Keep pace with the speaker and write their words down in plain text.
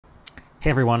Hey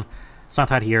everyone,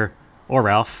 Suntide here, or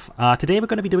Ralph. Today we're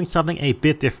going to be doing something a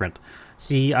bit different.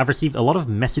 See, I've received a lot of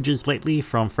messages lately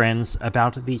from friends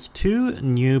about these two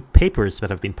new papers that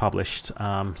have been published.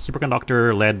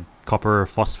 Superconductor lead copper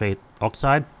phosphate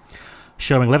oxide,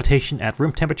 showing levitation at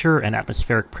room temperature and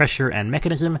atmospheric pressure and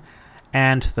mechanism,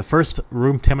 and the first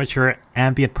room temperature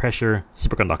ambient pressure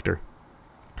superconductor.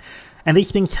 And these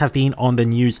things have been on the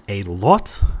news a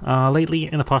lot lately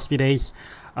in the past few days.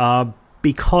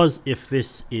 Because if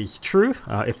this is true,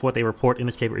 if what they report in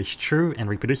this paper is true and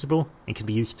reproducible and can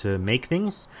be used to make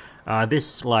things,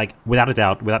 this, like, without a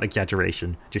doubt, without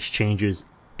exaggeration, just changes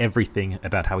everything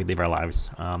about how we live our lives.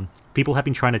 People have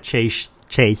been trying to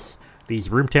chase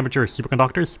these room temperature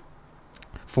superconductors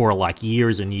for like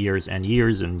years and years and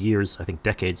years and years, I think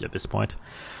decades at this point.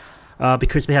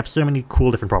 Because they have so many cool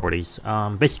different properties.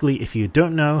 Basically, if you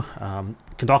don't know,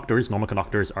 conductors, normal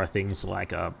conductors, are things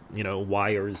like,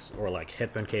 wires or like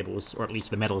headphone cables, or at least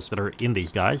the metals that are in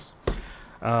these guys.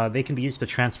 They can be used to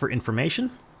transfer information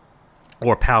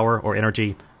or power or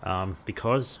energy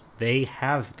because they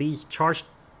have these charged,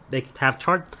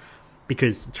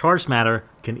 because charged matter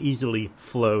can easily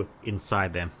flow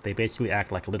inside them. They basically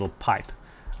act like a little pipe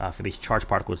for these charged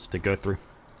particles to go through.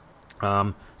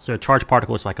 So charged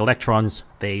particles like electrons,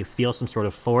 they feel some sort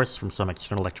of force from some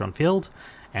external electron field,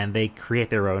 and they create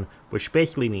their own, which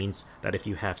basically means that if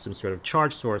you have some sort of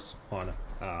charge source on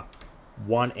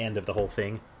one end of the whole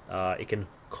thing, it can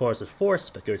cause a force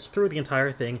that goes through the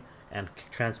entire thing and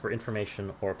transfer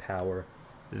information or power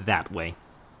that way.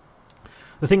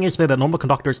 The thing is, though, that normal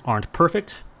conductors aren't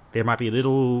perfect. There might be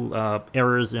little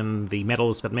errors in the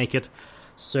metals that make it,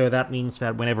 so that means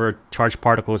that whenever charged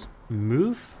particles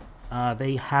move,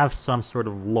 they have some sort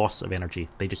of loss of energy.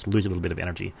 They just lose a little bit of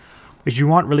energy, which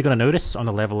you aren't really going to notice on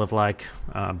the level of, like,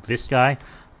 this guy,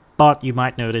 but you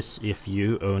might notice if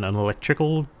you own an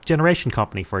electrical generation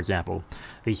company, for example.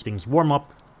 These things warm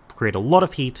up, create a lot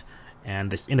of heat, and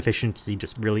this inefficiency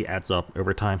just really adds up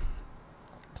over time.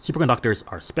 Superconductors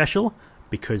are special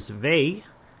because they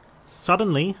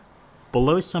suddenly,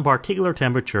 below some particular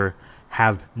temperature,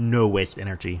 have no waste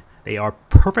energy. They are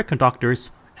perfect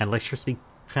conductors, and electricity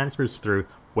transfers through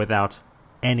without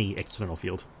any external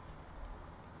field,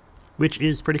 which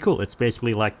is pretty cool. It's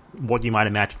basically like what you might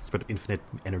imagine is an infinite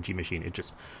energy machine. It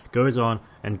just goes on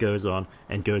and goes on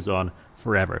and goes on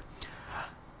forever.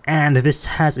 And this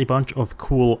has a bunch of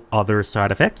cool other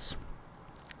side effects.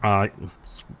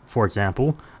 For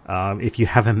example, if you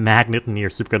have a magnet near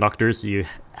superconductors, you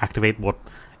activate what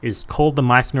is called the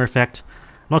Meissner effect.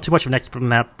 Not too much of an expert on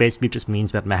that. Basically, it just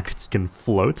means that magnets can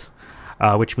float.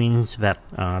 Which means that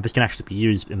this can actually be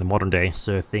used in the modern day.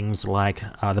 So things like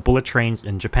the bullet trains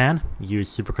in Japan use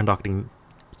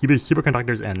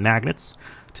superconductors and magnets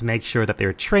to make sure that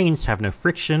their trains have no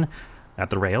friction at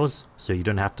the rails, so you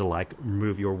don't have to, like,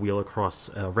 move your wheel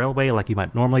across a railway like you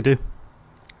might normally do.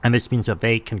 And this means that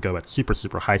they can go at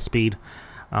super high speed.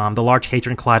 The Large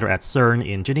Hadron Collider at CERN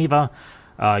in Geneva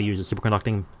uses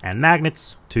superconducting and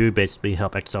magnets to basically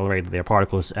help accelerate their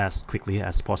particles as quickly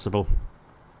as possible.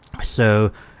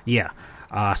 So, yeah,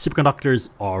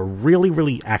 superconductors are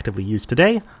really actively used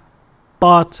today,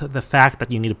 but the fact that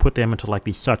you need to put them into, like,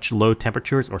 these such low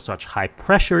temperatures or such high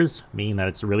pressures mean that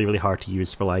it's really hard to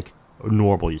use for, like,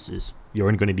 normal uses. You're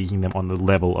only going to be using them on the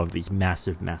level of these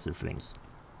massive things.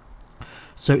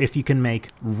 So if you can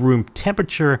make room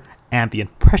temperature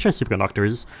ambient pressure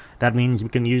superconductors, that means we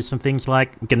can make some things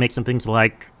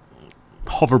like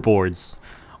hoverboards,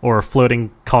 or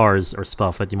floating cars or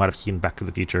stuff that you might have seen in Back to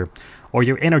the Future. Or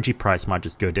your energy price might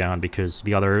just go down because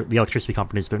the electricity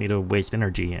companies don't need to waste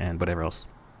energy and whatever else.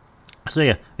 So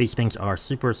yeah, these things are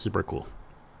super cool,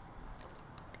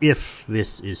 if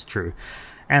this is true.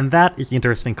 And that is the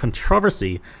interesting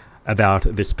controversy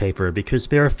about this paper, because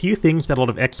there are a few things that a lot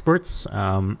of experts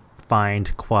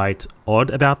find quite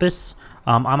odd about this.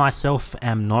 I myself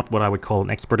am not what I would call an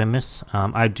expert in this.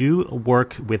 I do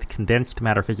work with condensed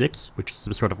matter physics, which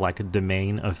is sort of like a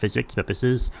domain of physics that this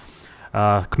is.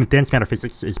 Condensed matter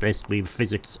physics is basically the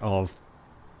physics of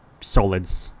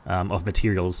solids, of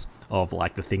materials, of,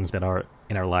 like, the things that are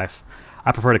in our life.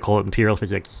 I prefer to call it material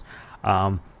physics.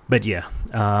 But yeah,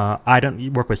 I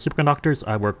don't work with superconductors.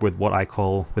 I work with what are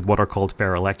called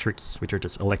ferroelectrics, which are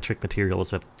just electric materials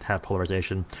that have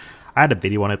polarization. I had a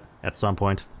video on it at some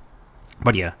point.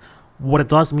 But yeah, what it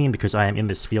does mean, because I am in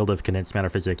this field of condensed matter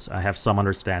physics, I have some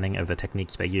understanding of the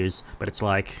techniques they use, but it's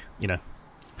like,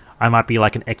 I might be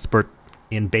like an expert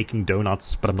in baking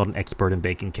donuts, but I'm not an expert in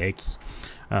baking cakes.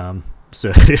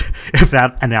 So if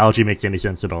that analogy makes any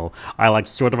sense at all, I, like,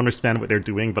 sort of understand what they're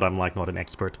doing, but I'm, like, not an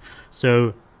expert.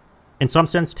 So in some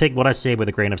sense, take what I say with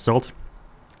a grain of salt.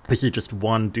 This is just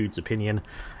one dude's opinion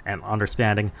and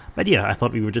understanding. But yeah, I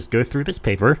thought we would just go through this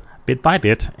paper bit by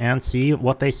bit and see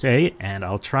what they say, and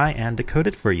I'll try and decode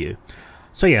it for you.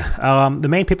 So yeah, the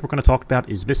main paper we're going to talk about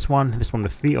is this one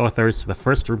with 3 authors, the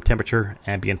first room temperature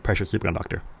ambient pressure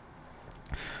superconductor.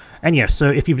 And yeah, so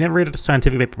if you've never read a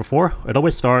scientific paper before, it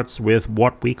always starts with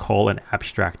what we call an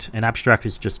abstract. An abstract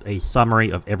is just a summary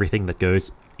of everything that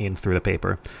goes in through the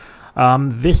paper.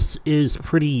 This is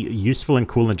pretty useful and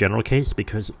cool in the general case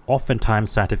because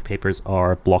oftentimes scientific papers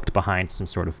are blocked behind some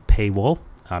sort of paywall.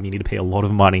 You need to pay a lot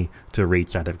of money to read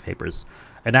scientific papers.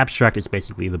 An abstract is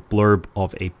basically the blurb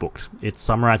of a book. It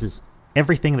summarizes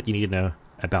everything that you need to know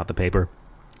about the paper,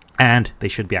 and they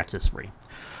should be access free.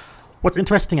 What's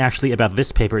interesting actually about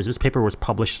this paper is this paper was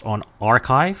published on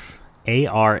Arxiv,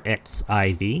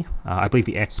 A-R-X-I-V. I believe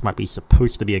the X might be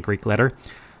supposed to be a Greek letter.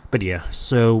 But yeah,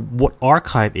 so what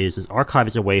Arxiv is Arxiv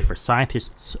is a way for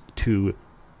scientists to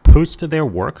post their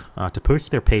work, to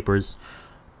post their papers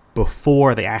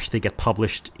before they actually get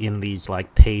published in these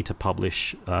like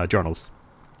pay-to-publish journals.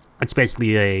 It's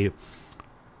basically a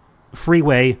free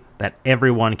way that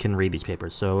everyone can read these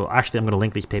papers. So actually I'm going to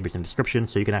link these papers in the description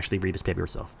so you can actually read this paper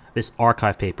yourself. This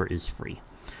Arxiv paper is free.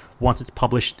 Once it's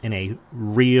published in a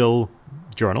real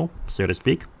journal, so to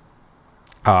speak,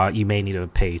 you may need to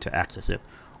pay to access it,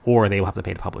 or they will have to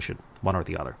pay to publish it, one or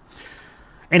the other.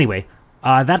 Anyway,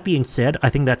 that being said, I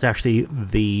think that's actually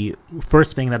the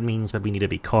first thing that means that we need to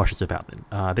be cautious about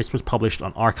it. This was published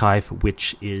on Arxiv,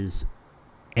 which is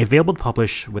available to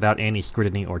publish without any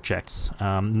scrutiny or checks.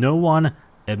 No one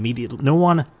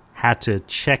had to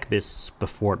check this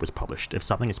before it was published. If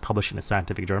something is published in a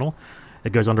scientific journal,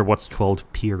 it goes under what's called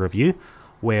peer review,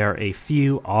 where a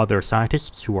few other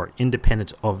scientists who are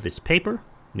independent of this paper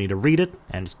need to read it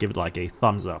and just give it like a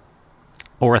thumbs up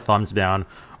or a thumbs down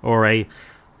or a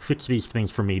fix these things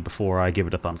for me before I give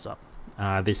it a thumbs up.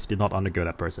 This did not undergo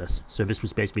that process. So this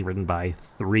was basically written by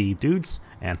 3 dudes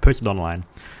and posted online.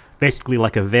 Basically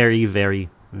like a very,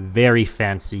 very, very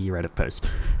fancy Reddit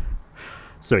post.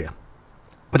 So yeah,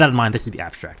 with that in mind, this is the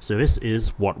abstract. So this is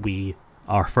what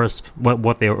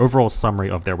what their overall summary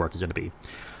of their work is going to be.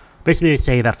 Basically, they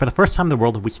say that for the first time in the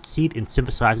world, we succeed in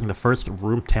synthesizing the first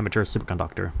room temperature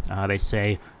superconductor. They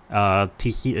say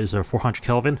TC is 400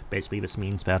 Kelvin. Basically, this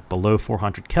means that below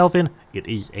 400 Kelvin, it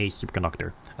is a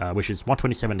superconductor, which is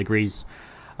 127 degrees.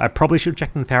 I probably should have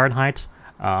checked in Fahrenheit,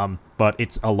 but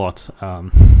it's a lot.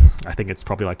 I think it's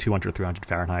probably like 200 or 300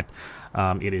 Fahrenheit.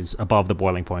 It is above the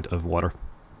boiling point of water.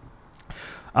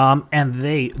 And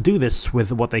they do this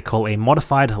with what they call a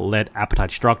modified lead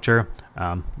apatite structure.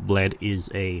 Lead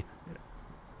is a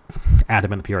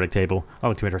atom in the periodic table.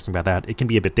 Nothing too interesting about that. It can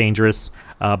be a bit dangerous,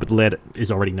 but lead is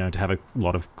already known to have a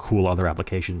lot of cool other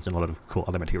applications and a lot of cool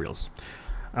other materials.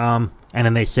 And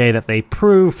then they say that they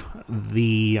prove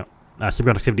the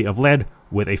superconductivity of lead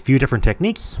with a few different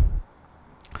techniques.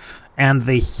 And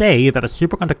they say that a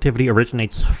superconductivity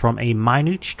originates from a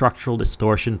minute structural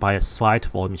distortion by a slight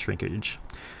volume shrinkage.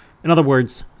 In other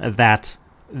words, that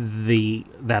the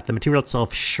material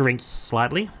itself shrinks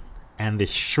slightly, and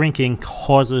this shrinking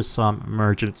causes some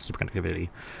emergent superconductivity.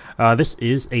 This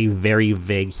is a very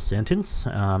vague sentence.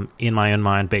 In my own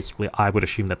mind, basically, I would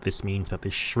assume that this means that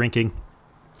this shrinking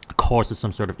causes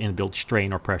some sort of inbuilt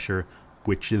strain or pressure,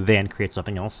 which then creates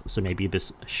something else. So maybe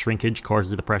this shrinkage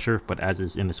causes the pressure, but as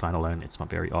is in this line alone, it's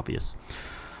not very obvious.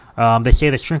 They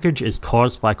say the shrinkage is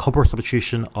caused by copper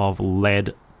substitution of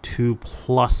lead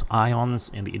 2+ ions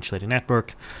in the insulating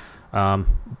network.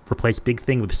 Replace big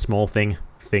thing with small thing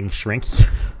shrinks.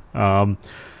 And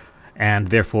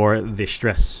therefore the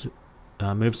stress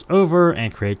moves over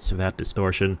and creates that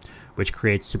distortion, which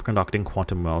creates superconducting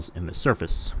quantum wells in the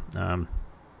surface.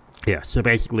 Yeah, so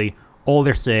basically all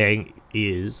they're saying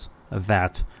is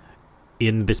that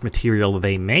in this material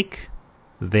they make,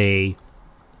 they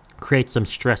create some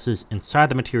stresses inside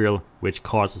the material which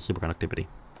causes superconductivity.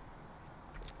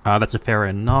 That's a fair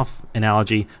enough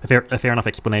analogy, a fair enough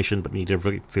explanation, but we need to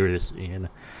really clear this in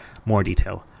more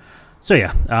detail. So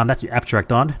yeah, that's the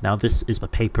abstract on. Now this is the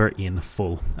paper in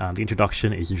full. The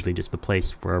introduction is usually just the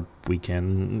place where we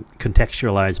can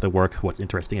contextualize the work, what's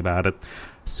interesting about it.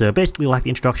 So basically like the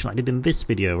introduction I did in this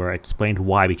video where I explained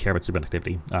why we care about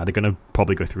superconductivity. They're going to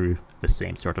probably go through the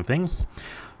same sort of things.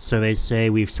 So they say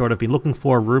we've sort of been looking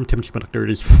for room temperature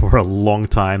superconductors for a long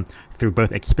time through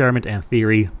both experiment and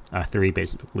theory. Theory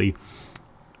basically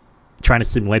trying to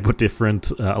simulate what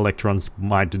different electrons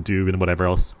might do and whatever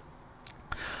else.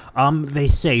 They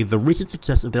say the recent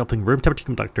success of developing room temperature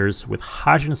conductors with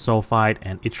hydrogen sulfide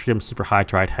and yttrium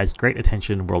superhydride has great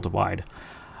attention worldwide.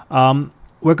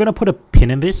 we're going to put a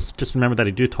pin in this. Just remember that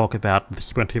I do talk about the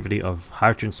superconductivity of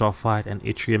hydrogen sulfide and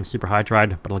yttrium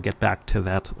superhydride, but I'll get back to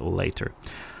that later.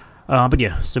 But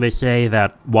yeah, so they say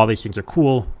that while these things are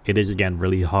cool, it is, again,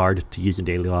 really hard to use in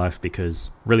daily life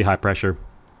because really high pressure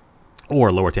or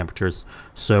lower temperatures,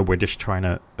 so we're just trying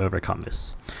to overcome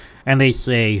this. And they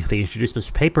say, they introduced this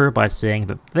paper by saying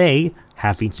that they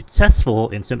have been successful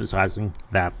in synthesizing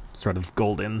that sort of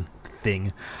golden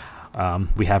thing.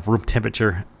 We have room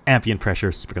temperature, ambient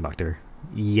pressure, superconductor.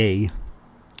 Yay.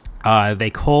 They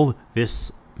call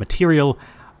this material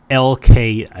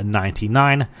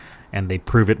LK99, and they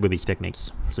prove it with these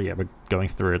techniques. So yeah, we're going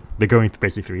through it. They're going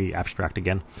basically abstract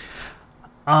again.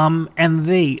 And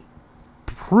they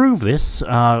prove this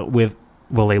with,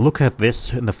 well, they look at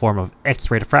this in the form of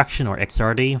X-ray diffraction, or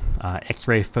XRD,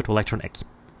 X-ray photoelectron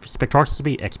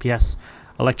spectroscopy, XPS,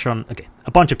 electron, okay,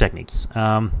 a bunch of techniques.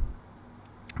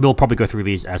 We'll probably go through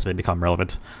these as they become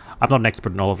relevant. I'm not an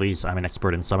expert in all of these. I'm an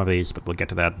expert in some of these, but we'll get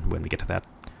to that when we get to that.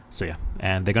 So yeah,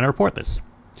 and they're going to report this.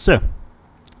 So,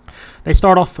 they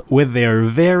start off with their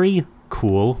very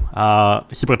cool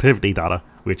superconductivity data,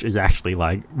 which is actually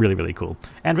like really, really cool.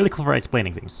 And really cool for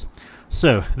explaining things.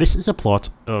 So, this is a plot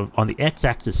of, on the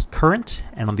x-axis, current,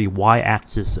 and on the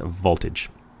y-axis, voltage.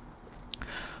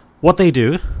 What they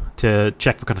do to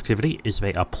check for conductivity is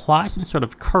they apply some sort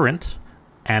of current,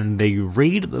 and they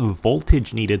read the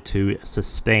voltage needed to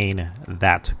sustain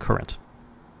that current.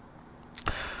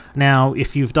 Now,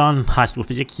 if you've done high school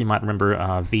physics, you might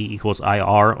remember V equals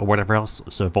IR or whatever else.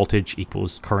 So voltage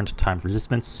equals current times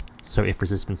resistance. So if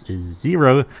resistance is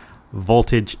 0,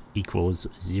 voltage equals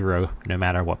 0 no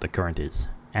matter what the current is.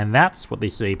 And that's what they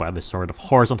say by this sort of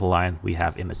horizontal line we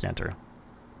have in the center.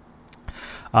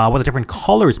 What the different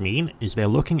colors mean is they're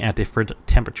looking at different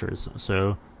temperatures.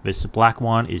 So this black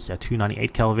one is at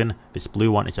 298 Kelvin, this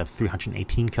blue one is at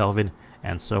 318 Kelvin,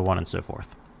 and so on and so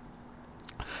forth.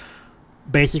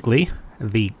 Basically,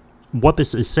 what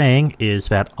this is saying is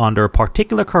that under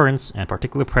particular currents and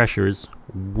particular pressures,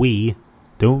 we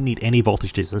don't need any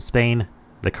voltage to sustain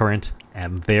the current,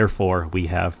 and therefore we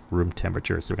have room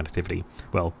temperature superconductivity.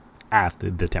 Well, at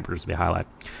the temperatures they highlight.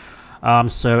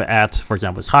 So at, for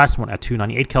example, this highest one at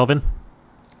 298 Kelvin,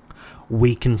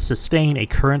 we can sustain a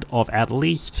current of at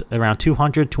least around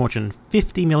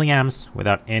 250 milliamps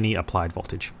without any applied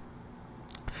voltage.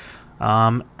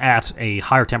 At a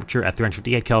higher temperature, at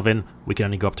 358 Kelvin, we can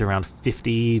only go up to around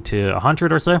 50 to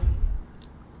 100 or so.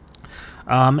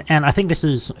 And I think this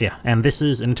is, yeah, and this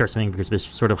is interesting because this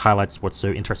sort of highlights what's so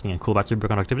interesting and cool about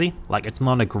superconductivity. Like, it's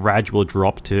not a gradual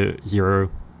drop to zero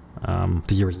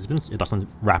resistance. It doesn't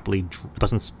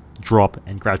drop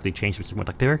and gradually change with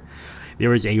superconductor.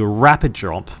 There is a rapid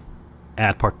drop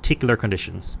at particular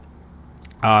conditions.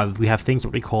 We have things that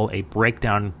we call a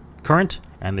breakdown current,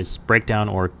 and this breakdown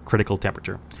or critical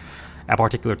temperature. At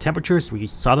particular temperatures, we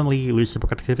suddenly lose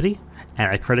superconductivity,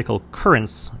 and at critical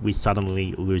currents, we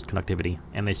suddenly lose conductivity,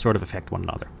 and they sort of affect one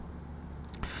another.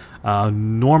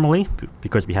 Normally,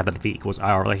 because we have that V equals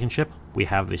IR relationship, we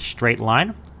have this straight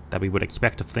line that we would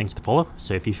expect of things to follow.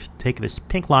 So if you take this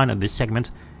pink line on this segment,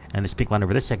 and this pink line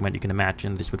over this segment, you can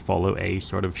imagine this would follow a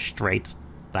sort of straight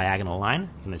diagonal line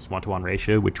in this 1-to-1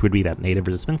 ratio, which would be that native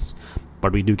resistance,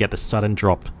 but we do get the sudden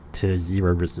drop to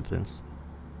zero resistance.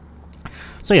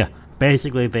 So yeah,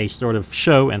 basically they sort of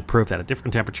show and prove that at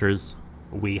different temperatures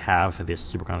we have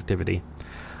this superconductivity.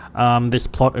 This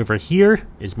plot over here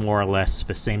is more or less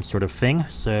the same sort of thing.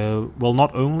 So, well,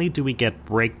 not only do we get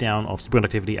breakdown of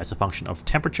superconductivity as a function of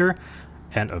temperature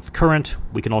and of current,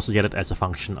 we can also get it as a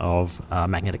function of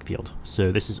magnetic field.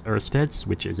 So this is Ørsted's,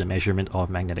 which is a measurement of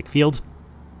magnetic field.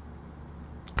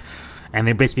 And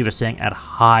they're basically saying at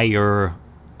higher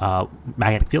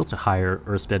magnetic fields, at higher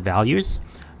Ørsted values,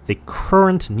 the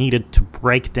current needed to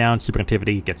break down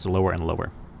superconductivity gets lower and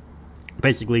lower.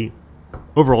 Basically,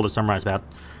 overall to summarize that,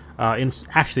 in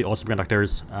actually all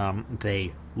superconductors,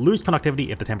 they lose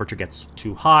conductivity if the temperature gets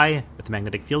too high, if the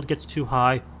magnetic field gets too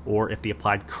high, or if the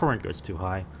applied current goes too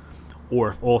high, or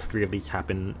if all three of these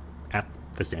happen at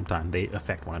the same time. They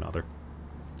affect one another.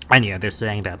 And yeah, they're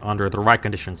saying that under the right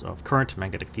conditions of current,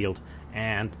 magnetic field,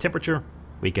 and temperature,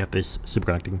 we get this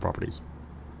superconducting properties.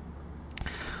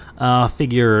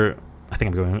 Figure, I think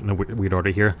I'm going in a weird order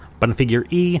here, but in figure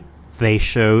E, they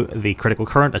show the critical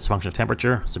current as a function of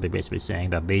temperature. So they're basically saying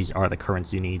that these are the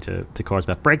currents you need to cause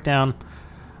that breakdown.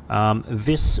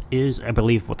 This is, I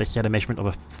believe, what they said, a measurement of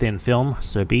a thin film.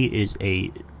 So B is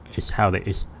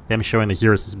them showing the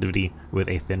zero sensitivity with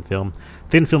a thin film.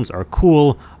 Thin films are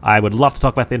cool. I would love to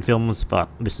talk about thin films, but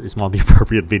this is not the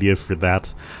appropriate video for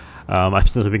that. I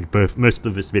still think most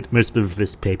of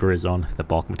this paper is on the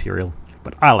bulk material.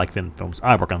 but I like thin films.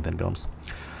 I work on thin films.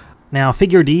 Now,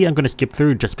 figure D, I'm going to skip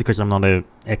through just because I'm not an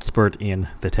expert in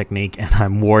the technique, and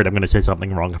I'm worried I'm going to say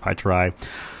something wrong if I try.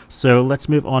 So let's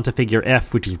move on to figure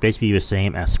F, which is basically the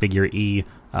same as figure E,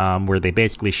 where they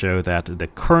basically show that the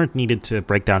current needed to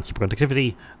break down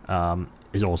superconductivity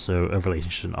is also a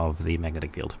relation of the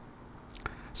magnetic field.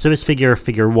 So this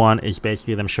figure 1, is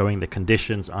basically them showing the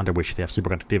conditions under which they have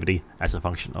superconductivity as a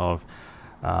function of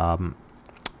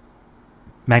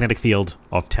magnetic field,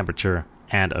 of temperature,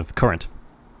 and of current.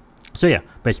 So yeah,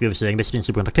 basically they're saying this is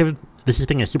superconductivity, this is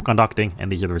superconducting, and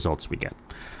these are the results we get.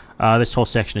 This whole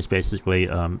section is basically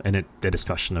a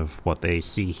discussion of what they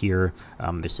see here.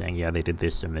 They're saying, yeah, they did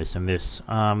this and this and this.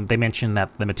 They mention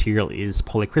that the material is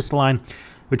polycrystalline,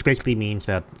 which basically means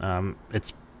that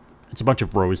it's a bunch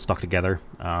of rows stuck together.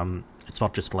 It's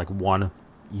not just like one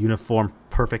uniform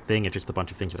perfect thing. It's just a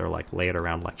bunch of things that are like layered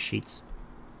around like sheets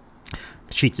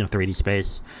in 3D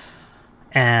space.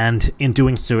 And in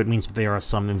doing so, it means that there are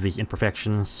some of these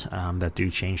imperfections that do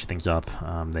change things up.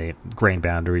 Grain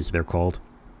boundaries, they're called.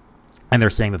 And they're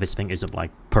saying that this thing isn't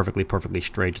like perfectly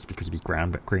straight just because these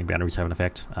grain boundaries have an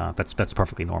effect. That's a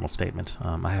perfectly normal statement.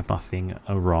 I have nothing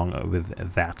wrong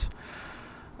with that.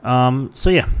 So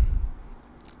yeah,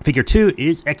 figure 2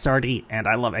 is XRD, and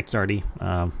I love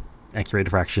XRD. X-ray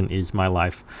diffraction is my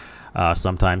life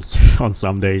sometimes on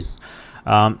some days.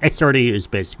 XRD is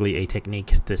basically a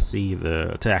technique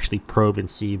to actually probe and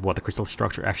see what the crystal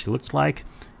structure actually looks like.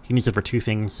 You can use it for two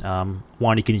things.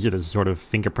 One, you can use it as a sort of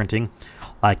fingerprinting.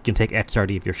 Like, you can take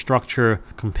XRD of your structure,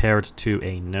 compare it to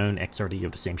a known XRD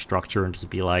of the same structure, and just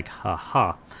be like,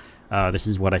 haha, this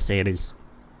is what I say it is.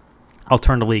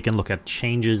 Alternatively, you can look at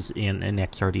changes in an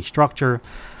XRD structure,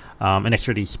 an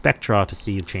XRD spectra, to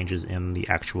see changes in the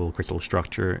actual crystal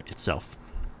structure itself.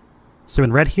 So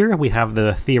in red here, we have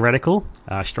the theoretical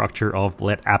structure of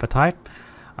lead apatite,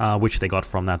 which they got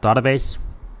from that database.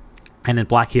 And in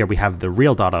black here, we have the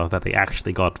real data that they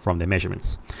actually got from their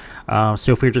measurements.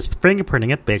 So if we're just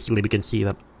fingerprinting it, basically we can see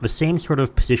that the same sort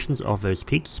of positions of those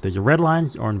peaks, those red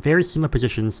lines, are in very similar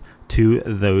positions to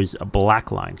those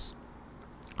black lines.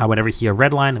 Whenever we see a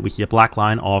red line, we see a black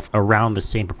line of around the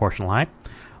same proportional height.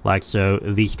 Like, so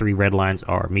these three red lines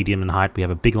are medium in height. We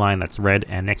have a big line that's red,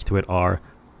 and next to it are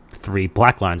three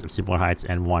black lines of similar heights,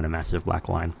 and one a massive black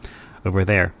line over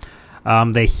there.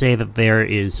 They say that there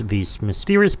is these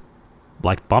mysterious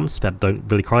like bumps that don't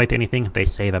really correlate to anything. They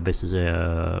say that this is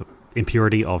a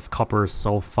impurity of copper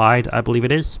sulfide, I believe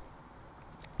it is.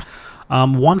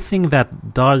 One thing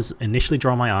that does initially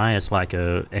draw my eye as like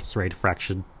a X-ray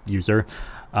diffraction user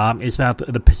is that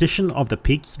the position of the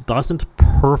peaks doesn't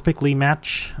perfectly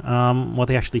match what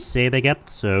they actually say they get.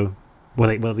 So, well,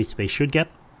 at least they should get,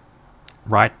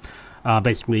 right?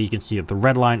 Basically, you can see that the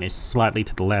red line is slightly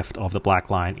to the left of the black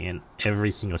line in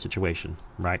every single situation,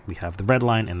 right? We have the red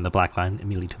line and the black line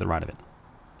immediately to the right of it.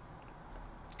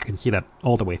 You can see that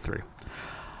all the way through.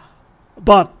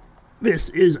 But this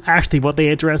is actually what they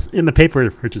address in the paper,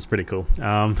 which is pretty cool.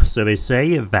 So they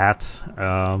say that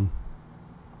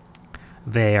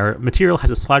their material has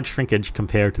a slight shrinkage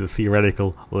compared to the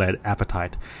theoretical lead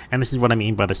apatite. And this is what I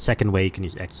mean by the second way you can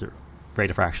use X-ray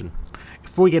diffraction.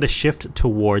 If we get a shift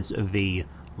towards the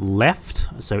left,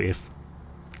 so if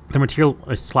the material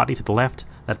is slightly to the left,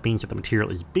 that means that the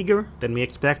material is bigger than we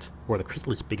expect, or the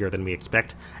crystal is bigger than we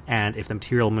expect. And if the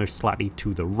material moves slightly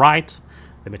to the right,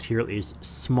 the material is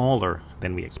smaller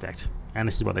than we expect. And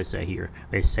this is what they say here.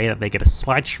 They say that they get a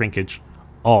slight shrinkage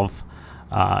of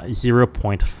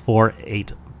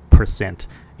 0.48%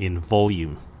 in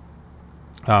volume,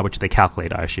 which they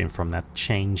calculate, I assume, from that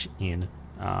change in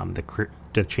the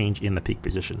change in the peak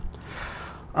position.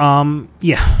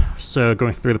 Yeah, so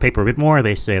going through the paper a bit more,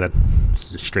 they say that, this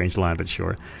is a strange line, but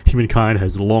sure, humankind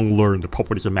has long learned the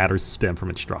properties of matter stem from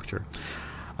its structure.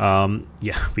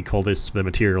 Yeah, we call this the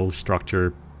material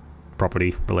structure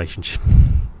property relationship.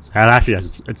 It actually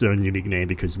has its own unique name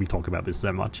because we talk about this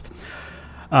so much.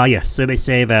 Yeah, so they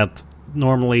say that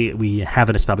normally we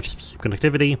haven't established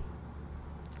superconductivity,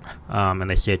 and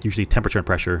they say it's usually temperature and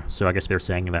pressure, so I guess they're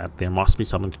saying that there must be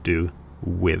something to do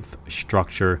with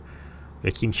structure.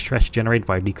 It seems stress generated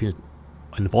by a decrease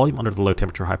in volume under the low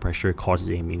temperature, high pressure causes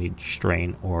a immediate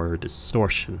strain or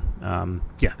distortion.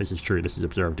 Yeah, this is true. This is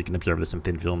observed. You can observe this in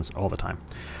thin films all the time.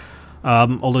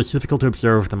 Although it's difficult to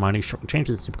observe the minute structural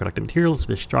changes in superconducting materials,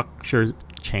 the structure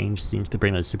change seems to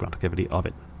bring the superconductivity of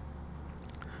it.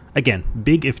 Again,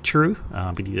 big if true.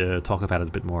 We need to talk about it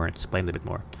a bit more and explain it a bit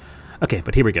more. Okay,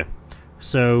 but here we go.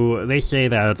 So they say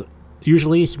that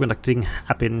usually superconducting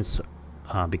happens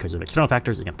because of external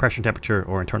factors, again, pressure and temperature,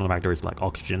 or internal factors like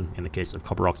oxygen in the case of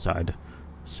copper oxide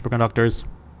superconductors.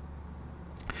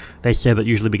 They say that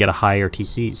usually we get a higher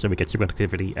TC, so we get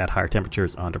superconductivity at higher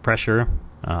temperatures under pressure.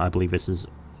 I believe this is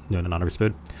known and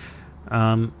understood.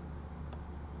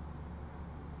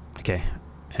 Okay,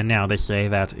 and now they say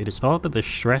that it is thought that the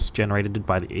stress generated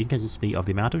by the inconsistency of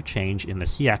the amount of change in the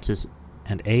C-axis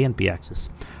and A and B-axis.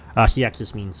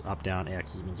 C-axis means up, down,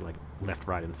 A-axis means like left,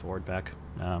 right, and forward, back.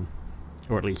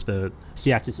 Or at least the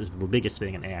C-axis is the biggest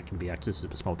thing, and A and B-axis is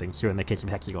the small thing. So in the case of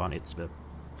hexagon, it's the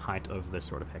height of this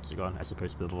sort of hexagon as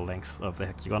opposed to the length of the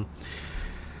hexagon.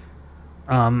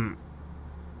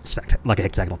 It's like a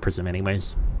hexagonal prism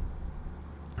anyways.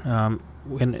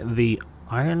 When the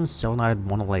iron selenide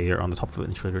monolayer on the top of the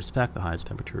insulator stack, the highest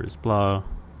temperature is blah.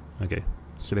 Okay,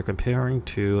 so they're comparing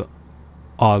to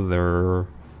other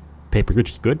papers, which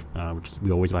is good, which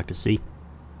we always like to see.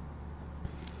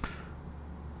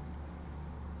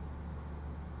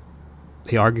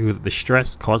 They argue that the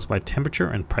stress caused by temperature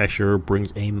and pressure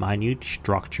brings a minute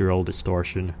structural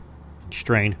distortion and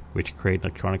strain, which create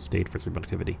an electronic state for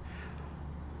superconductivity.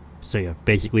 So yeah,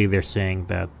 basically they're saying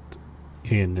that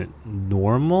in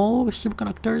normal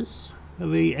superconductors,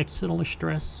 the external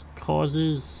stress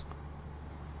causes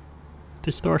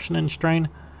distortion and strain.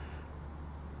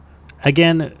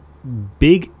 Again,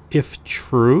 big if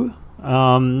true.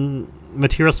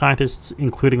 Material scientists,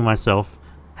 including myself,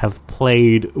 have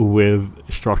played with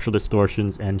structural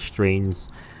distortions and strains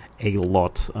a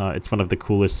lot. It's one of the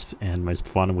coolest and most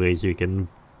fun ways you can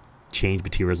change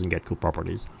materials and get cool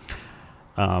properties.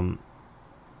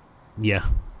 Yeah.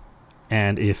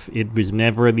 And if it was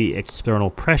never the external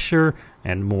pressure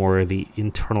and more the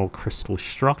internal crystal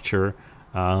structure,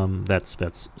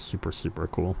 that's super, super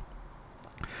cool.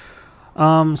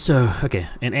 So, okay,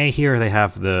 in A here they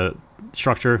have the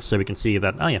structure, so we can see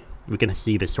that, oh yeah, we can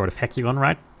see this sort of hexagon,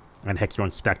 right? And hexagon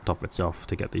stacked on top of itself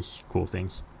to get these cool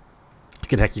things. You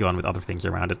get hexagon with other things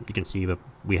around it. You can see that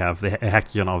we have the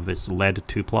hexagon of this lead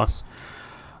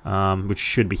 2+, which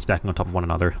should be stacking on top of one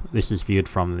another. This is viewed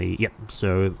from the, yep,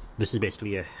 so this is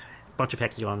basically a bunch of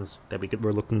hexagons that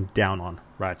we're looking down on,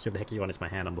 right? So if the hexagon is my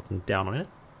hand, I'm looking down on it.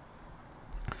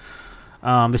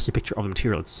 This is a picture of the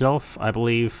material itself, I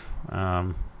believe.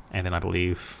 And then I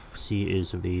believe C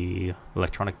is the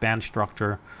electronic band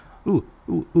structure.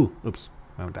 Oops.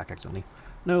 I went back accidentally.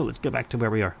 No, let's go back to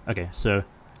where we are. Okay, so,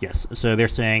 yes. So they're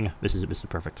saying, this is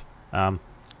perfect.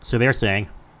 So they're saying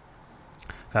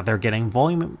that they're getting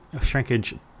volume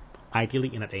shrinkage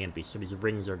ideally in at A and B. So these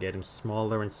rings are getting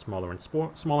smaller and smaller and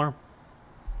smaller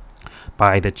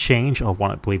by the change of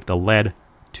one, I believe, the lead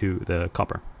to the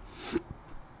copper.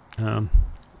 And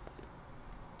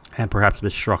perhaps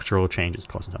this structural change is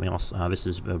causing something else. This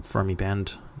is the Fermi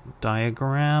band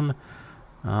diagram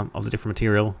of the different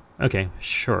material. Okay,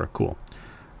 sure, cool.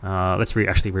 Let's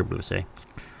actually read what they say.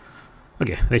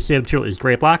 Okay, they say the material is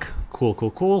gray-black.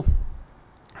 Cool.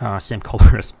 Same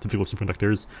color as typical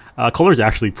superconductors. Color is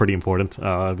actually pretty important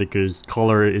because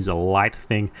color is a light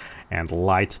thing, and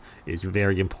light is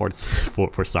very important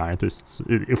for scientists,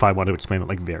 if I want to explain it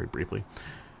like very briefly.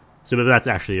 So that's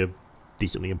actually a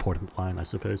decently important line, I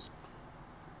suppose.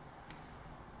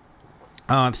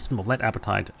 Lead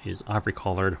apatite is ivory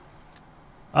colored.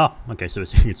 Oh, okay, so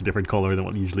it's a different color than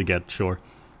what you usually get, sure.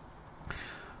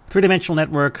 Three-dimensional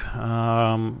network.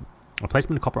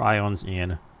 Replacement of copper ions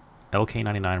in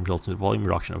LK99 results in a volume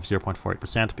reduction of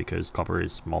 0.48% because copper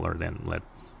is smaller than lead.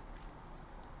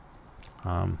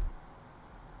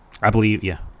 I believe,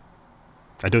 yeah.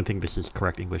 I don't think this is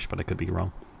correct English, but I could be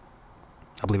wrong.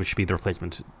 I believe it should be the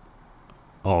replacement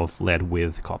of lead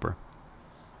with copper.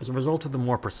 As a result of the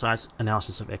more precise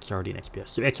analysis of XRD and XPS.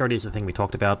 So XRD is the thing we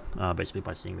talked about, basically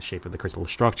by seeing the shape of the crystal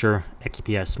structure.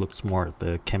 XPS looks more at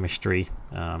the chemistry,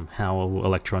 how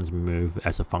electrons move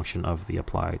as a function of the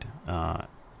applied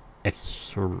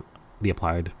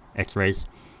X-rays.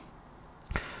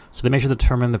 So they measure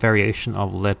determine the variation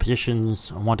of lead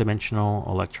positions, one-dimensional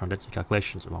electron density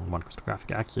calculations along one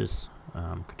crystallographic axis,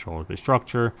 control the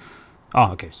structure.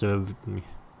 Oh, okay, so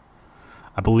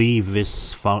I believe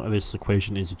this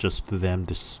equation is just them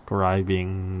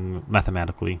describing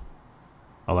mathematically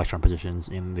electron positions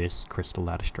in this crystal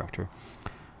lattice structure.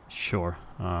 Sure,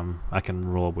 I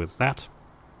can roll with that.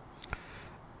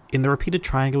 In the repeated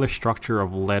triangular structure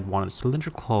of lead 1 in a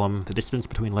cylindrical column, the distance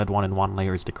between lead 1 and 1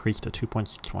 layer is decreased to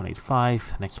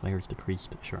 2.6185. The next layer is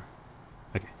decreased. Sure.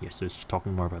 Okay, yes, so it's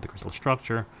talking more about the crystal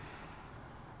structure.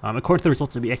 According to the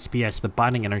results of the XPS, the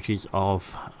binding energies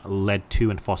of lead 2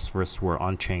 and phosphorus were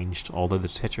unchanged, although the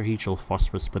tetrahedral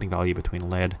phosphorus splitting value between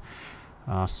lead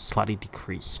slightly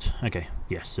decreased. Okay,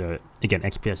 yes, so again,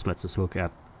 XPS lets us look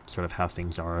at sort of how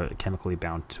things are chemically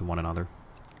bound to one another.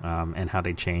 And how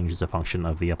they change as a function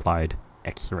of the applied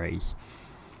X-rays.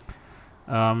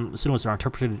 Signals are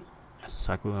interpreted as a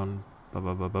cyclone, blah,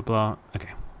 blah, blah, blah, blah. Okay.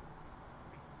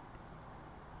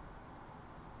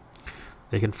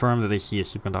 They confirm that they see a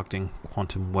superconducting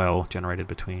quantum well generated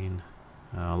between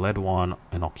lead-1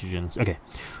 and oxygens. Okay,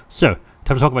 so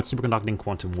time to talk about superconducting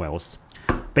quantum wells.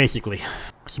 Basically,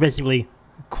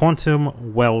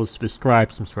 quantum wells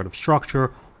describe some sort of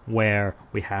structure where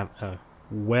we have a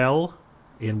well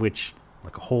in which,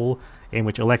 like a hole, in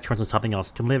which electrons or something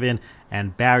else can live in,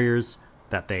 and barriers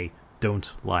that they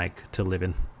don't like to live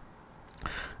in.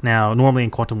 Now, normally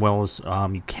in quantum wells,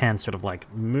 you can sort of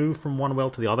like move from one well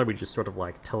to the other. We just sort of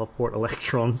like teleport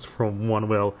electrons from one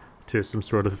well to some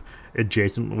sort of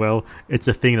adjacent well. It's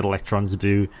a thing that electrons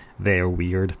do. They're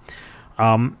weird.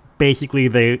 Basically,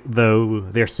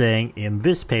 they're saying in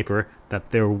this paper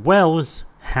that their wells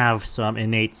have some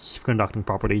innate superconducting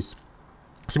properties.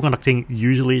 Superconducting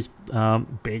usually is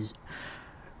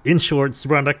in short,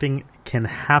 superconducting can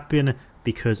happen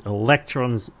because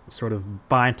electrons sort of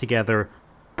bind together,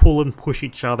 pull and push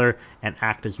each other, and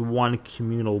act as one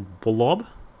communal blob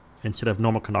instead of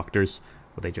normal conductors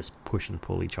where they just push and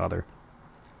pull each other.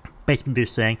 Basically, they're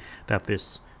saying that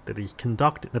these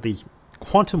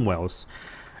quantum wells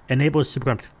enable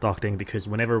superconducting because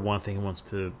whenever one thing wants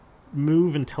to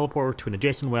move and teleport to an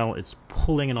adjacent well, it's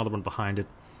pulling another one behind it,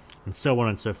 and so on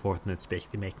and so forth, and it's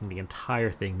basically making the entire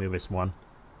thing move as one.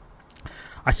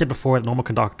 I said before that normal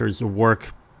conductors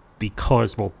work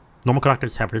because, well, normal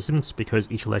conductors have resistance because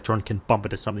each electron can bump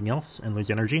into something else and lose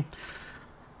energy.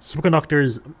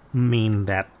 Superconductors mean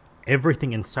that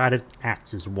everything inside it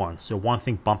acts as one. So one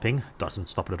thing bumping doesn't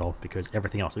stop it at all because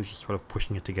everything else is just sort of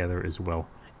pushing it together as well.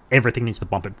 Everything needs to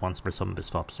bump at once for something to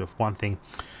stop. So if one thing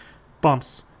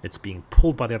bumps, it's being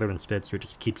pulled by the other instead, so it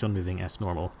just keeps on moving as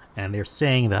normal. And they're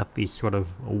saying that these sort of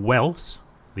wells,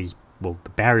 the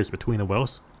barriers between the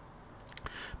wells,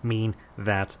 mean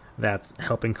that that's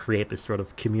helping create this sort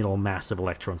of communal mass of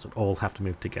electrons that all have to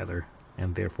move together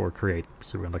and therefore create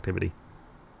superconductivity.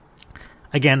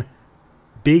 Again,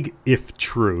 big if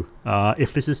true.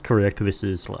 If this is correct, this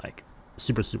is like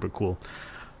super, super cool.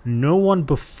 No one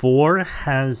before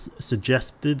has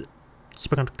suggested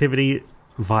superconductivity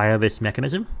via this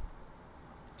mechanism.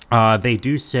 They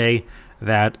do say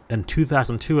that in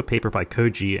 2002, a paper by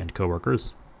Koji and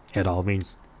co-workers, et al.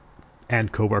 Means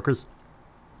and co-workers,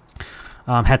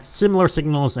 had similar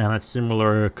signals and had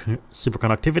similar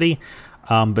superconductivity,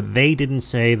 but they didn't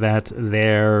say that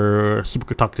their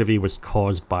superconductivity was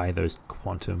caused by those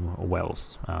quantum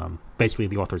wells. Basically,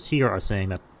 the authors here are saying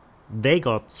that they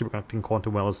got superconducting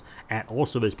quantum wells, and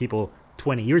also those people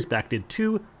 20 years back did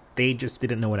too. They just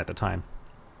didn't know it at the time.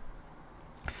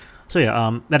 So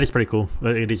yeah, that is pretty cool.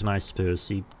 It is nice to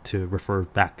see, to refer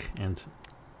back and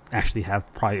actually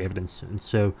have prior evidence, and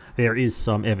so there is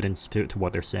some evidence to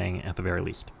what they're saying at the very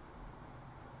least.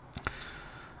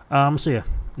 So yeah,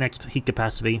 next, heat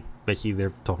capacity. Basically,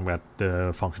 they're talking about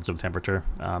the functions of temperature.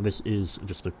 This is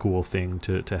just a cool thing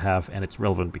to have, and it's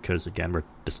relevant because, again, we're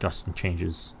discussing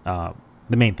changes. The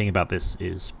main thing about this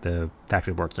is the fact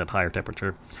it works at higher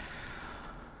temperature.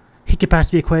 Heat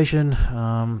capacity equation.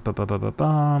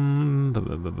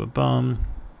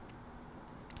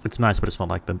 It's nice, but it's not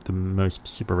like the most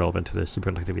super relevant to the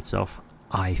superconductivity itself,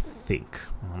 I think.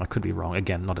 I could be wrong.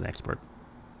 Again, not an expert.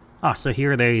 So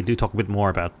here they do talk a bit more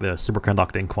about the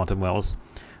superconducting quantum wells.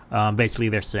 Basically,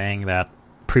 they're saying that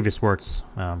previous works,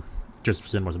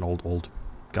 Josephson was an old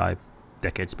guy,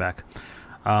 decades back,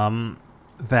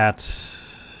 that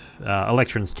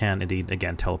electrons can indeed,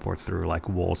 again, teleport through like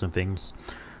walls and things.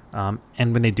 And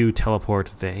when they do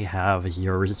teleport, they have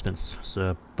zero resistance.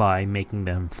 So by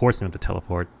forcing them to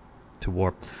teleport, to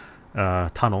warp,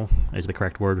 tunnel is the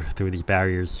correct word, through these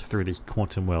barriers, through these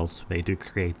quantum wells, they do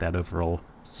create that overall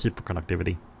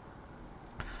superconductivity,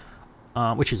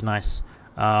 which is nice.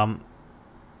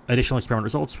 Additional experiment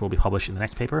results will be published in the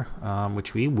next paper,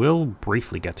 which we will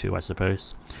briefly get to, I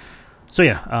suppose. So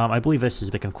yeah, I believe this is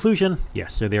the conclusion. Yeah,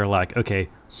 so they're like, okay,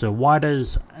 so why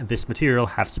does this material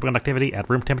have superconductivity at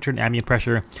room temperature and ambient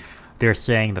pressure? They're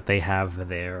saying that they have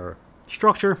their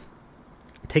structure,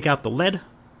 take out the lead,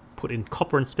 put in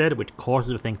copper instead, which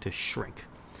causes the thing to shrink.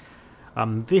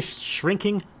 This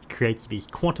shrinking creates these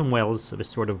quantum wells, this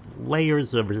sort of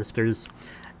layers of resistors,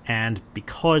 and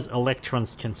because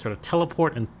electrons can sort of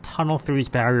teleport and tunnel through these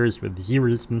barriers with zero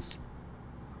resistance,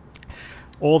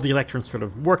 all the electrons sort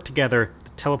of work together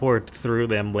to teleport through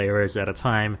them layers at a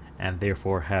time, and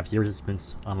therefore have zero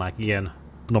resistance, unlike, again,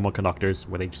 normal conductors,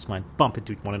 where they just might bump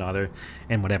into one another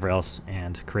and whatever else,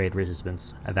 and create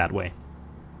resistance that way.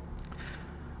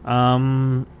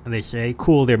 They say,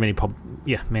 cool, there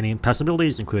are many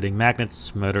possibilities, including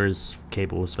magnets, motors,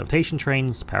 cables, levitation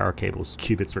trains, power cables,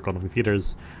 qubits for quantum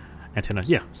computers, antennas.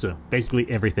 Yeah, so basically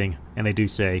everything. And they do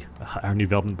say our new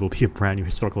development will be a brand new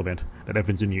historical event that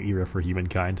opens a new era for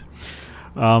humankind.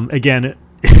 Again,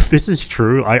 if this is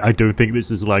true, I don't think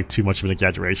this is like too much of an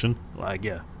exaggeration. Like,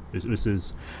 yeah, this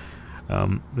is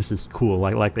cool.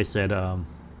 Like they said,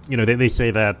 you know, they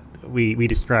say that we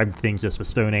describe things as the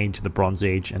Stone Age, the Bronze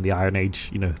Age, and the Iron Age.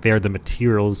 You know, they're the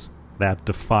materials that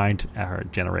defined our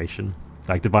generation,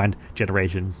 like defined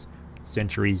generations,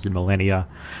 centuries, and millennia.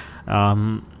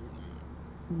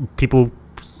 People,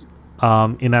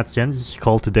 in that sense,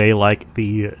 call today like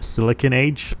the Silicon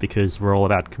Age, because we're all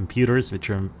about computers, which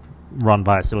are run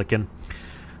via silicon.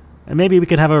 And maybe we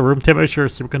can have a room temperature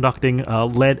superconducting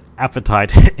lead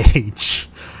apatite age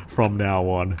from now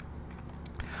on.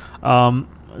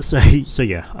 So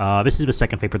yeah, this is the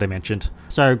second paper they mentioned.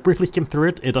 So briefly skim through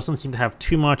it. It doesn't seem to have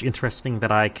too much interesting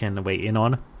that I can weigh in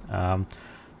on.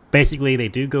 Basically, they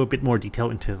do go a bit more detail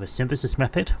into the synthesis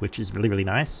method, which is really, really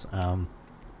nice.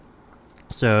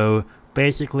 So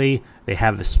basically, they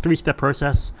have this three-step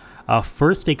process.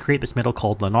 First, they create this metal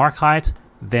called lanarkite.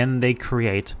 Then they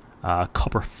create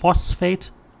copper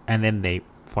phosphate, and then they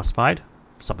phosphide,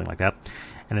 something like that.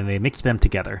 And then they mix them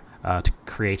together to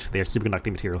create their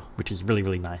superconducting material, which is really,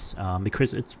 really nice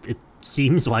because it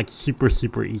seems like super,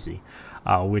 super easy,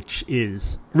 which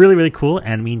is really, really cool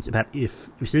and means that if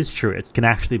this is true, it can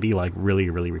actually be like really,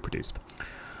 really reproduced.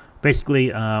 Basically,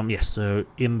 yes, so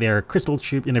in their crystal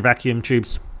tube, in their vacuum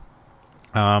tubes,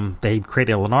 they create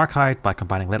their lanarkite by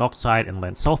combining lead oxide and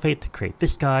lead sulfate to create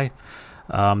this guy.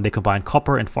 They combine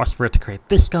copper and phosphorus to create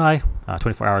this guy,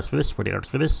 24 hours for this, 48 hours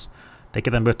for this. They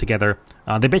get them both together.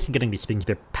 They're basically getting these things,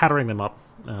 they're powdering them up,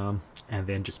 and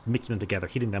then just mixing them together,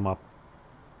 heating them up,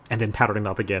 and then powdering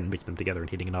them up again, mixing them together and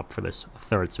heating it up for this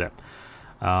third step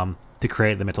to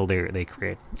create the metal they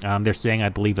create. They're saying, I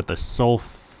believe, that the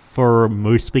sulfur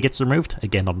mostly gets removed.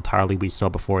 Again, not entirely. We saw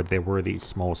before there were these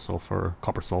small sulfur,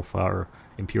 copper sulfur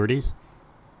impurities.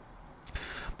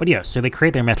 But yeah, so they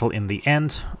create their metal in the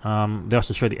end. They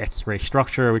also show the X-ray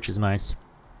structure, which is nice.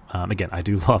 Again, I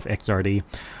do love XRD.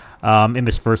 In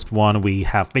this first one, we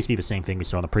have basically the same thing we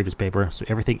saw in the previous paper. So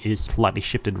everything is slightly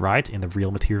shifted right in the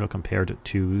real material compared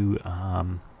to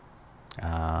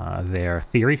their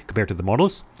theory, compared to the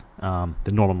models,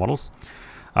 the normal models.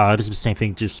 This is the same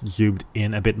thing, just zoomed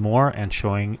in a bit more and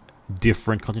showing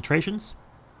different concentrations,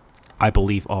 I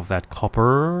believe, of that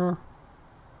copper,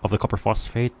 of the copper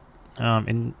phosphate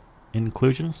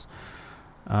inclusions.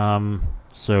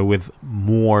 So with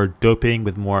more doping,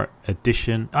 with more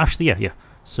addition. Actually, yeah.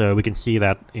 So we can see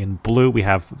that in blue we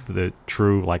have the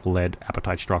true like lead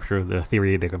apatite structure, the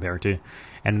theory they compare it to,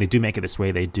 and they do make it this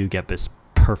way. They do get this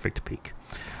perfect peak.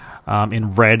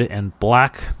 In red and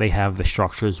black, they have the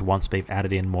structures once they've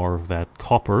added in more of that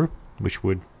copper, which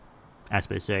would, as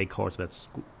they say, cause that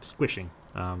squishing,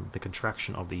 the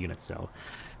contraction of the unit cell,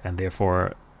 and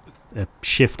therefore a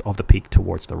shift of the peak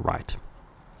towards the right.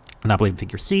 And I believe in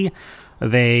figure C,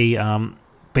 they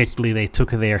basically they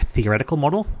took their theoretical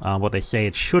model, what they say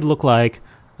it should look like,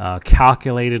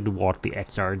 calculated what the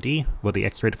XRD, what the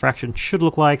X-ray diffraction should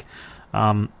look like,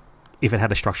 if it had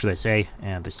the structure they say,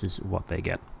 and this is what they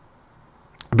get.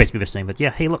 Basically, they're saying that, yeah,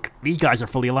 hey, look, these guys are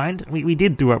fully aligned. We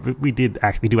do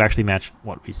actually match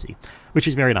what we see, which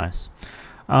is very nice.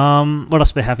 What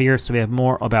else do they have here? So they have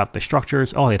more about the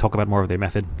structures. Oh, they talk about more of their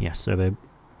method. Yes, so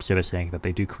they're saying that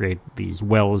they do create these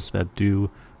wells that do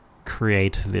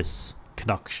create this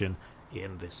conduction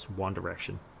in this one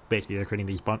direction. Basically, they're creating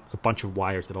these a bunch of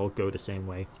wires that all go the same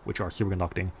way, which are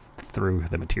superconducting through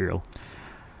the material,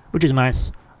 which is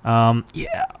nice.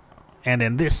 Yeah, and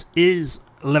then this is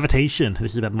levitation.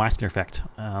 This is about Meissner effect.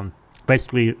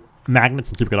 Basically, magnets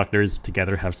and superconductors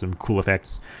together have some cool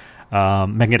effects.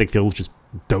 Magnetic fields just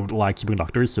don't like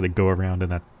superconductors, so they go around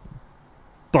and that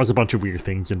does a bunch of weird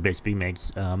things and basically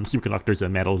makes superconductors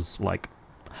and metals like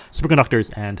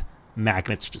superconductors and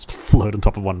magnets just float on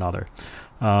top of one another.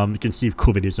 You can see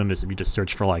cool videos on this if you just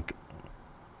search for, like,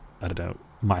 I don't know,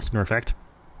 Meissner effect.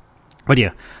 But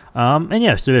yeah, and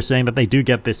yeah, so they're saying that they do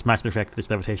get this Meissner effect, this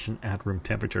levitation at room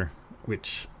temperature,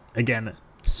 which, again,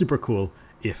 super cool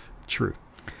if true.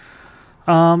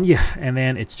 Yeah, and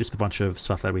then it's just a bunch of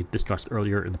stuff that we discussed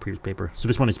earlier in the previous paper. So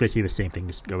this one is basically the same thing,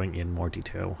 just going in more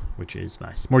detail, which is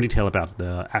nice. More detail about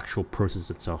the actual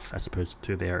process itself, as opposed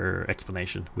to their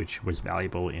explanation, which was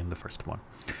valuable in the first one.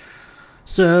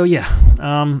 So yeah,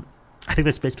 I think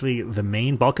that's basically the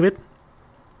main bulk of it.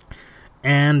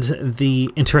 And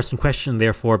the interesting question,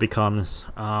 therefore, becomes,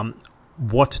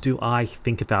 what do I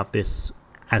think about this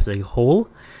as a whole.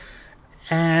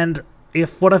 And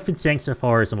if what I've been saying so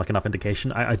far isn't like enough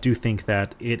indication, I do think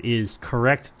that it is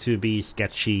correct to be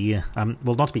sketchy.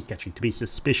 Well, not to be sketchy, to be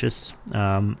suspicious.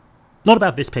 Not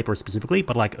about this paper specifically,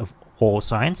 but like of all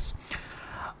science.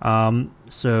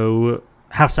 So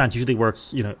how science usually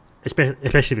works, you know,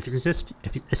 especially if a physicist,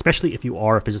 especially if you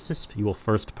are a physicist, you will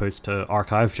first post to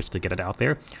archive just to get it out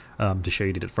there, to show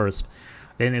you did it first.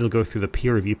 Then it'll go through the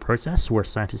peer review process where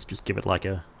scientists just give it like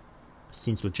a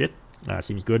seems legit,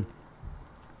 seems good.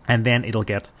 And then it'll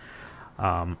get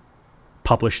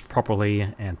published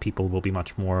properly, and people will be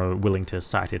much more willing to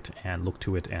cite it and look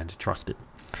to it and trust it.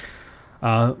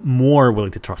 More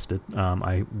willing to trust it,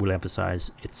 I will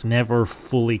emphasize. It's never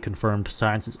fully confirmed.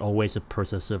 Science is always a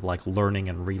process of like learning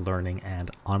and relearning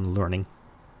and unlearning.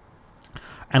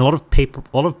 And a lot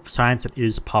of science that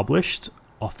is published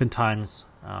oftentimes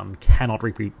cannot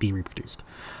be reproduced.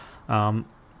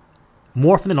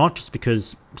 More often than not, just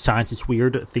because science is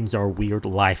weird, things are weird,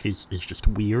 life is just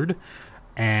weird,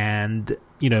 and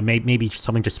you know, maybe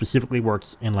something just specifically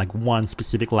works in like one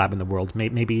specific lab in the world.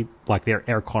 Maybe like their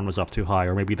aircon was up too high,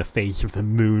 or maybe the phase of the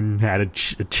moon had a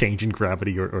change in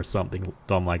gravity, or something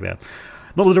dumb like that.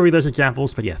 Not literally those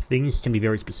examples, but yeah, things can be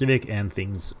very specific, and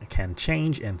things can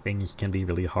change, and things can be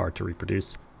really hard to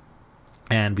reproduce,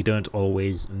 and we don't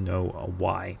always know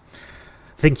why.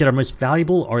 Things that are most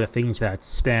valuable are the things that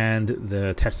stand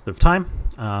the test of time,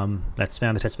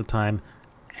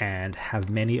 and have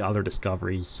many other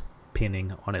discoveries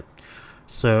pinning on it.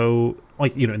 So,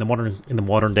 like, you know, in the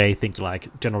modern day, things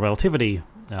like general relativity,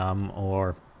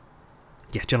 general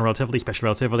relativity, special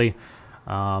relativity,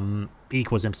 E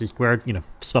equals mc squared. You know,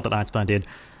 stuff that Einstein did.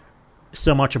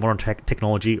 So much of modern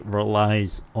technology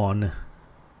relies on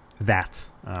that,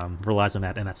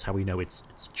 and that's how we know it's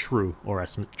true, or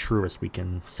as true as we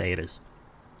can say it is,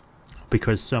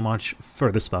 because so much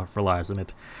further stuff relies on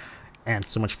it, and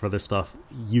so much further stuff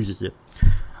uses it.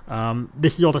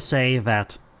 This is all to say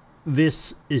that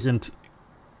this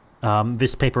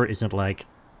paper isn't like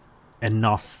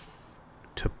enough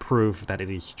to prove that it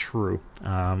is true.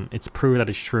 It's proof that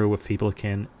it's true if people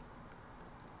can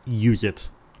use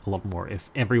it a lot more, if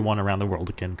everyone around the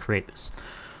world can create this.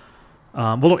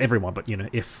 Well, not everyone, but, you know,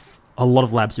 if a lot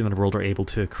of labs in the world are able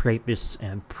to create this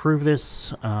and prove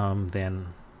this, then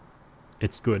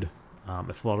it's good.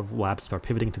 If a lot of labs start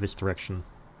pivoting to this direction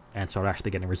and start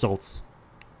actually getting results,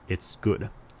 it's good.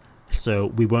 So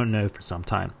we won't know for some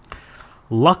time.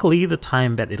 Luckily, the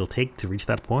time that it'll take to reach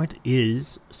that point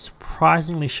is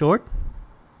surprisingly short,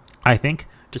 I think,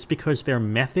 just because their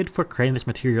method for creating this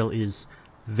material is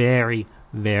very,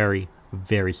 very,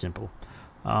 very simple.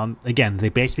 Again, they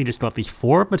basically just got these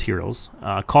four materials,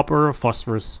 copper,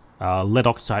 phosphorus, lead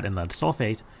oxide, and lead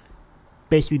sulfate,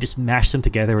 basically just mashed them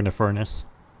together in a furnace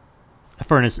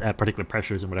at particular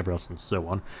pressures and whatever else and so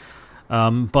on.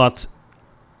 But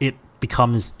it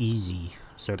becomes easy,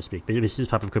 so to speak. This is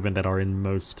the type of equipment that are in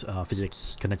most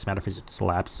physics, condensed matter physics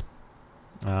labs,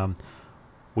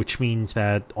 which means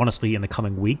that, honestly, in the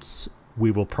coming weeks, we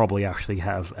will probably actually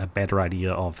have a better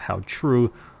idea of how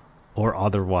true or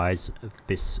otherwise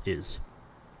this is.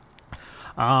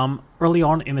 Early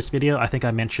on in this video, I think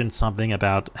I mentioned something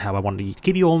about how I wanted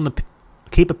to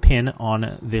keep a pin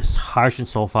on this hydrogen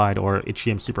sulfide or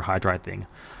yttrium superhydride thing.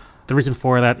 The reason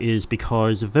for that is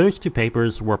because those two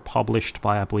papers were published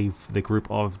by, I believe, the group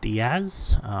of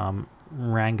Diaz,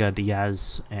 Ranga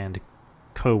Diaz and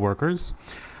co-workers.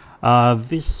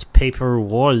 This paper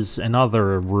was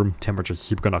another room temperature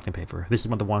superconducting paper. This is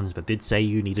one of the ones that did say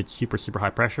you needed super high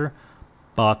pressure,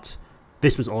 but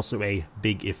this was also a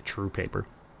big if true paper.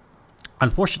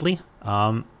 Unfortunately,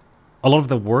 a lot of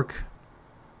the work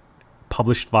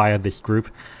published via this group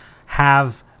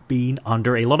have been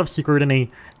under a lot of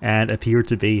scrutiny and appear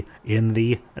to be in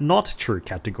the not true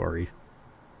category.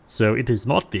 So it is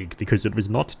not big because it was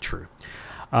not true.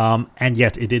 And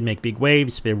yet it did make big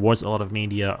waves. There was a lot of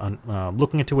media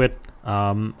looking into it.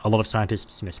 A lot of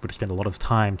scientists would spend a lot of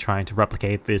time trying to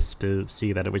replicate this to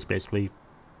see that it was basically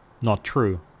not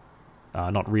true,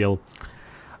 not real.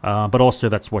 But also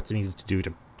that's what's needed to do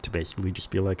to basically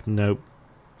just be like, no,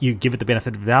 you give it the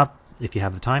benefit of the doubt if you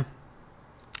have the time.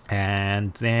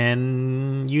 And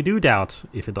then you do doubt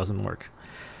if it doesn't work.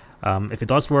 If it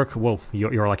does work, well,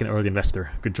 you're like an early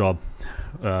investor. Good job.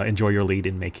 Enjoy your lead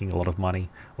in making a lot of money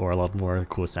or a lot more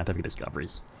cool scientific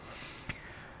discoveries.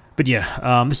 But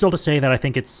yeah, this is all to say that I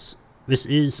think this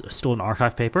is still an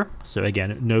archive paper. So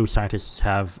again, no scientists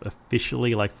have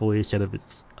officially, like, fully said if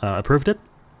it's approved it.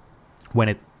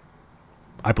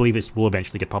 I believe this will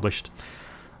eventually get published.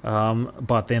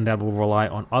 But then that will rely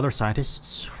on other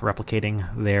scientists replicating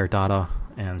their data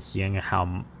and seeing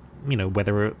how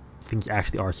whether things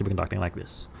actually are superconducting like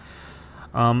this.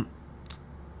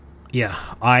 Yeah,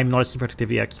 I'm not a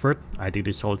superconductivity expert. I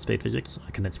do solid-state physics,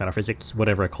 condensed matter physics,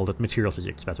 whatever I call it, material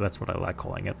physics. That's what I like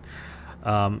calling it.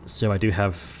 So I do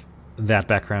have that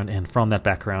background, and from that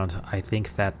background, I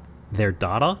think that their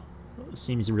data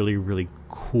seems really, really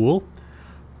cool.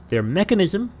 Their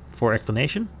mechanism for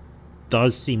explanation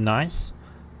does seem nice.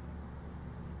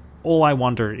 All I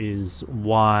wonder is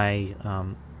why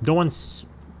no one's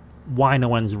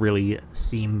really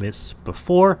seen this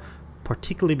before,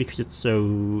 particularly because it's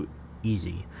so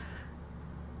easy.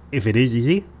 If it is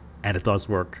easy, and it does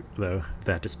work, though,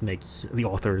 that just makes the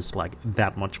authors like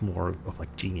that much more of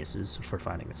like geniuses for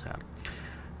finding this out.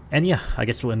 And yeah, I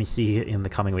guess we'll only see in the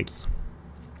coming weeks.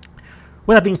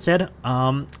 With that being said,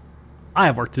 I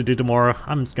have work to do tomorrow.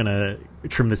 I'm just gonna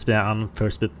trim this down,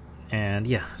 post it, and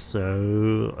yeah,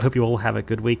 so I hope you all have a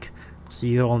good week. See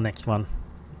you all next one.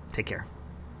 Take care.